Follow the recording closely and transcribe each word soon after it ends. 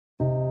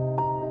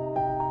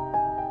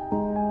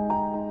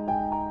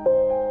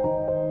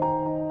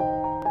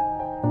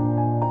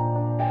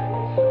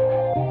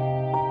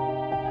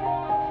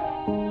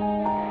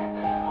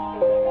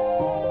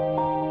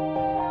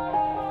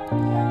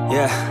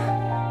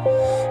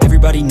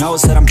Everybody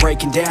knows that I'm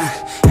breaking down.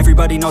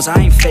 Everybody knows I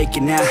ain't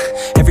faking now.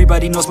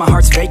 Everybody knows my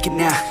heart's vacant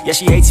now. Yeah,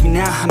 she hates me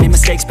now, I made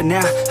mistakes but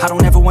now I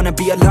don't ever wanna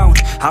be alone.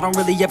 I don't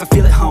really ever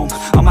feel at home.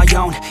 On my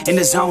own, in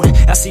the zone,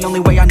 that's the only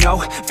way I know.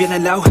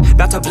 Feeling low,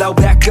 about to blow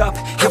back up.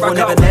 Here I won't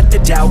ever let the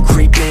doubt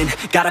creep in.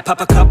 Gotta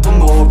pop a couple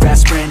more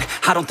aspirin.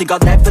 I don't think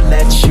I'll ever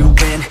let you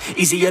in.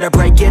 Easier to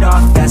break it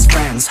off best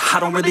friends. I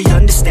don't really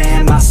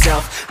understand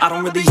myself. I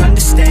don't really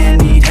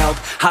understand, need help.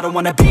 I don't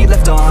wanna be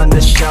left on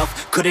the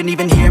shelf. Couldn't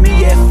even hear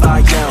me if I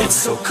yelled. It's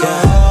so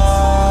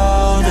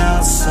cold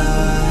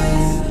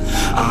outside,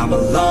 I'm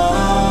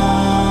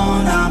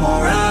alone, I'm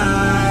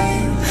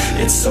alright.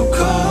 It's so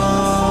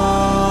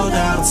cold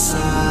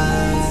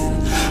outside,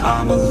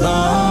 I'm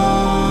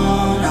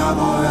alone, I'm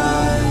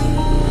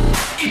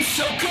alright. It's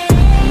so cold.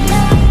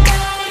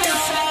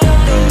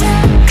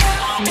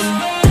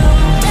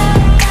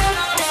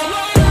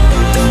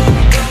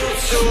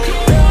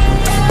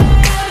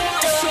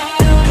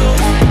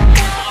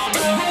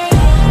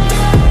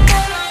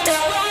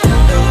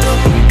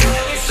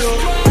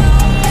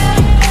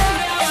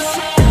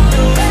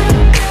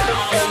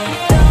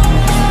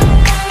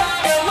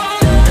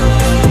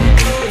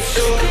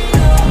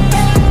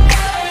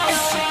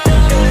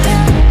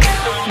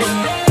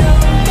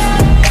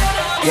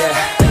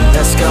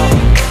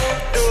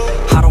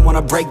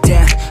 Break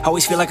down,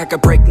 always feel like I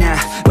could break now,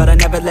 but I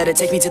never let it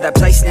take me to that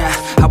place now.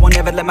 I won't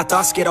ever let my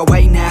thoughts get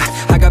away now.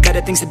 I got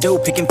better things to do,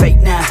 picking fate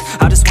now.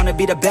 I just wanna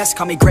be the best,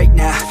 call me great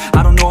now.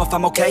 I don't know if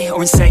I'm okay or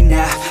insane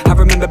now. I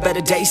remember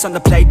better days on the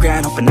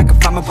playground, hoping I can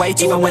find my way.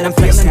 Even when I'm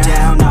feeling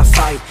down, I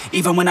fight.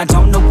 Even when I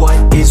don't know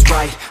what is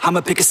right,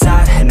 I'ma pick a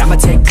side and I'ma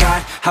take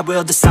pride. I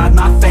will decide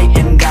my fate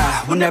and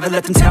I will never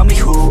let them tell me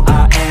who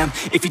I am.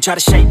 If you try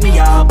to shake me,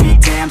 I'll be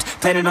damned.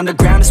 Planet on the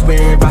ground is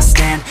where I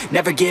stand.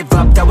 Never give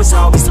up, that was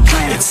always the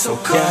plan. It's so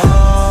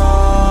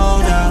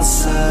cold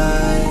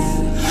outside,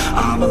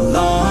 I'm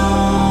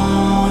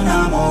alone,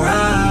 I'm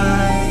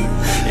alright.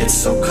 It's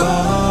so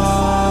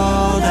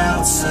cold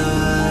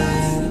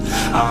outside,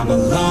 I'm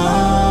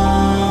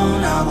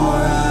alone, I'm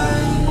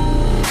alright.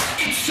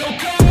 It's so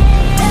cold.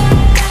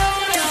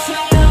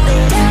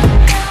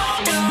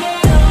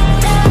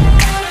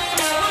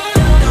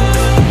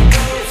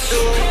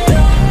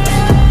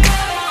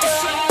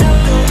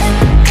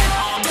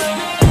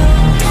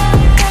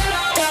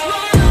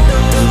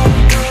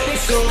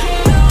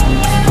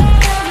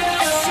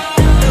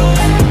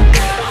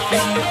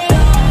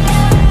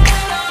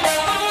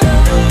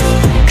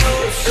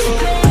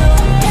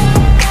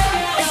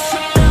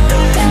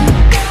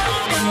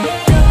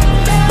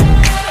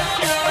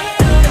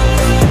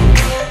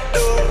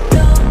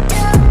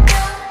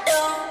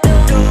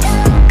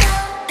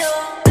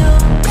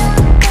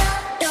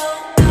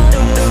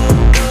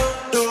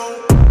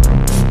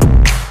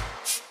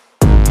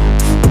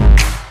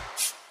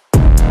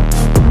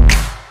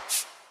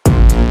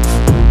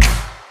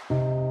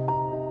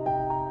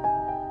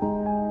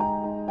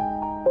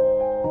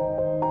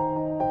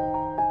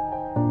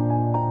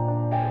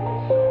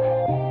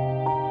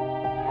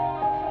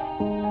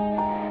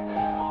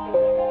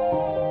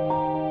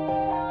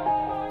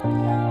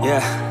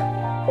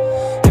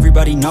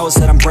 Everybody knows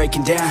that I'm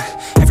breaking down.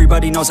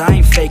 Everybody knows I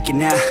ain't faking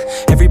now.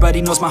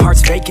 Everybody knows my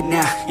heart's vacant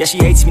now. Yeah, she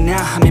hates me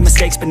now, I made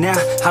mistakes but now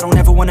I don't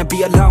ever wanna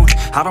be alone.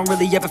 I don't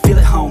really ever feel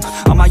at home.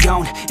 On my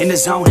own, in the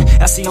zone,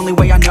 that's the only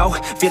way I know.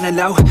 Feeling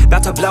low,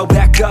 about to blow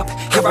back up.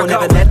 Here I won't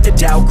ever let the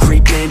doubt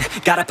creep in.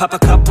 Gotta pop a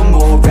couple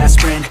more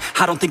aspirin.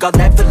 I don't think I'll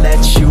ever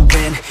let you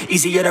in.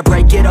 Easier to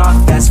break it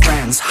off best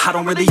friends. I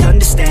don't really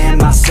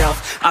understand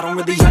myself. I don't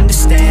really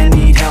understand,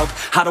 need help.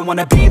 I don't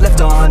wanna be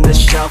left on the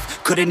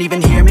shelf. Couldn't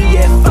even hear me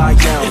if I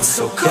yelled. It's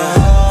so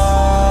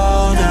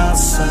cold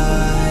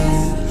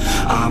outside,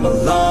 I'm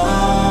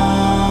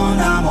alone,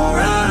 I'm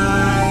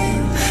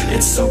alright.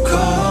 It's so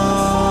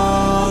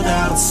cold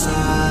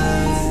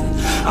outside,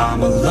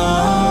 I'm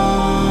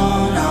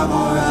alone, I'm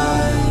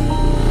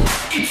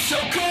alright. It's so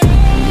cold.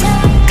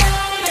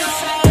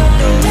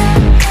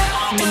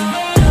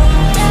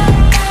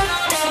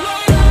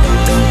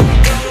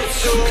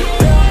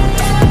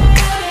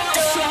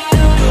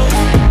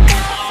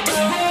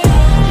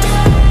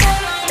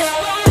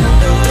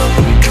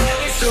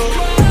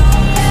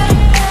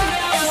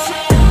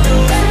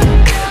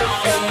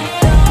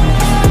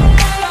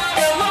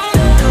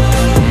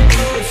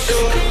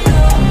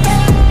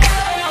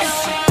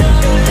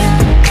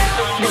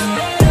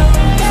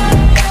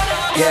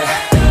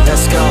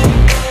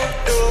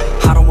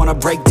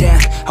 Break down,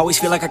 always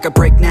feel like I could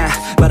break now,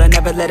 but I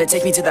never let it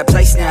take me to that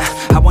place now.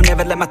 I won't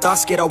ever let my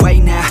thoughts get away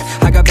now.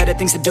 I got better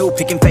things to do,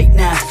 picking fate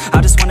now.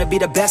 I just wanna be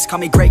the best, call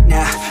me great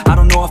now. I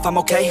don't know if I'm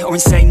okay or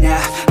insane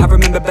now. I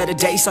remember better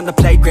days on the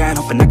playground,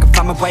 hoping I can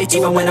find my way.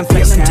 Even when I'm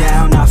feeling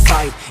down, I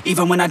fight.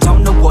 Even when I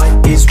don't know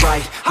what is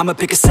right, I'ma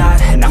pick a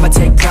side and I'ma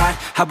take pride.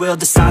 I will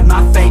decide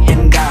my fate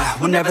and I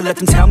will never let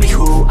them tell me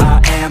who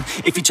I am.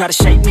 If you try to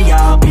shake me,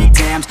 I'll be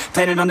damned.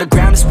 Planet on the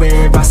ground is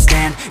where I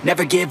stand.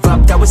 Never give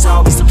up, that was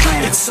always the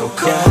plan. It's so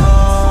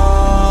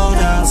cold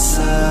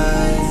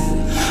outside,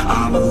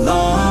 I'm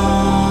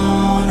alone.